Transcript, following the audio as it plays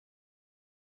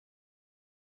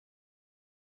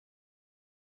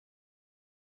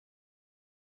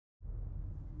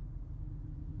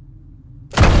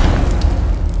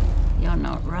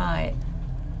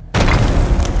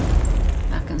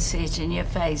see it in your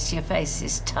face. Your face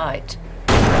is tight.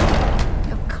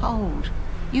 You're cold.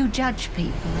 You judge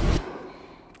people.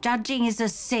 Judging is a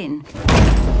sin.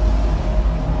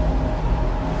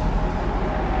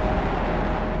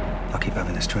 I keep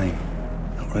having this dream.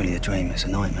 Not really a dream, it's a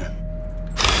nightmare.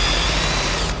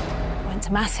 I went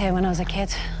to Mass here when I was a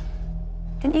kid.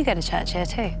 Didn't you go to church here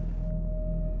too?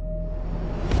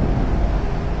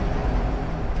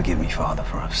 Forgive me, Father,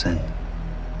 for I've sinned.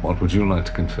 What would you like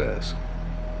to confess?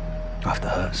 I have to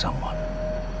hurt someone.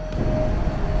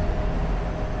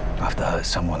 I have to hurt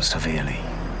someone severely.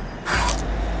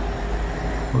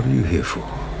 What are you here for?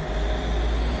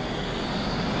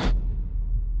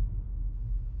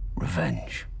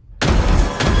 Revenge.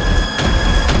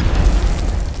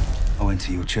 I went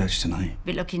to your church tonight.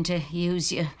 Be looking to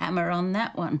use your hammer on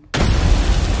that one.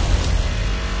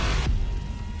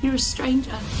 You're a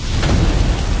stranger.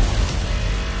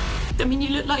 I mean, you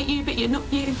look like you, but you're not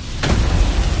you.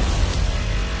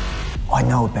 I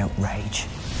know about rage.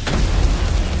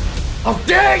 How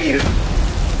dare you!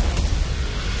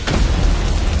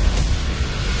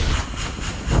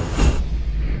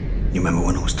 You remember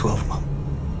when I was 12, Mum?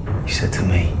 You said to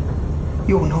me,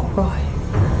 "You're not right."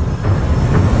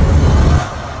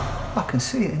 I can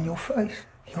see it in your face.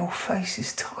 Your face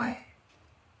is tight.